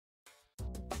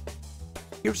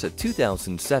Here's a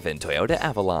 2007 Toyota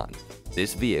Avalon.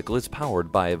 This vehicle is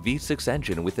powered by a V6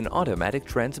 engine with an automatic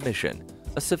transmission.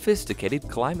 A sophisticated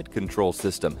climate control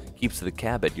system keeps the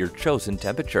cab at your chosen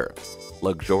temperature.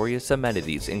 Luxurious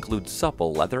amenities include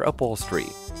supple leather upholstery.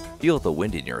 Feel the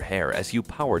wind in your hair as you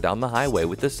power down the highway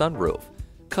with the sunroof.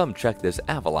 Come check this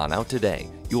Avalon out today.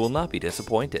 You will not be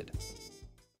disappointed.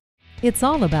 It's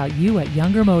all about you at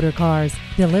Younger Motor Cars,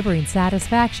 delivering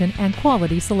satisfaction and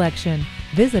quality selection.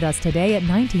 Visit us today at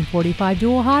 1945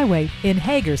 Dual Highway in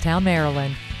Hagerstown,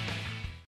 Maryland.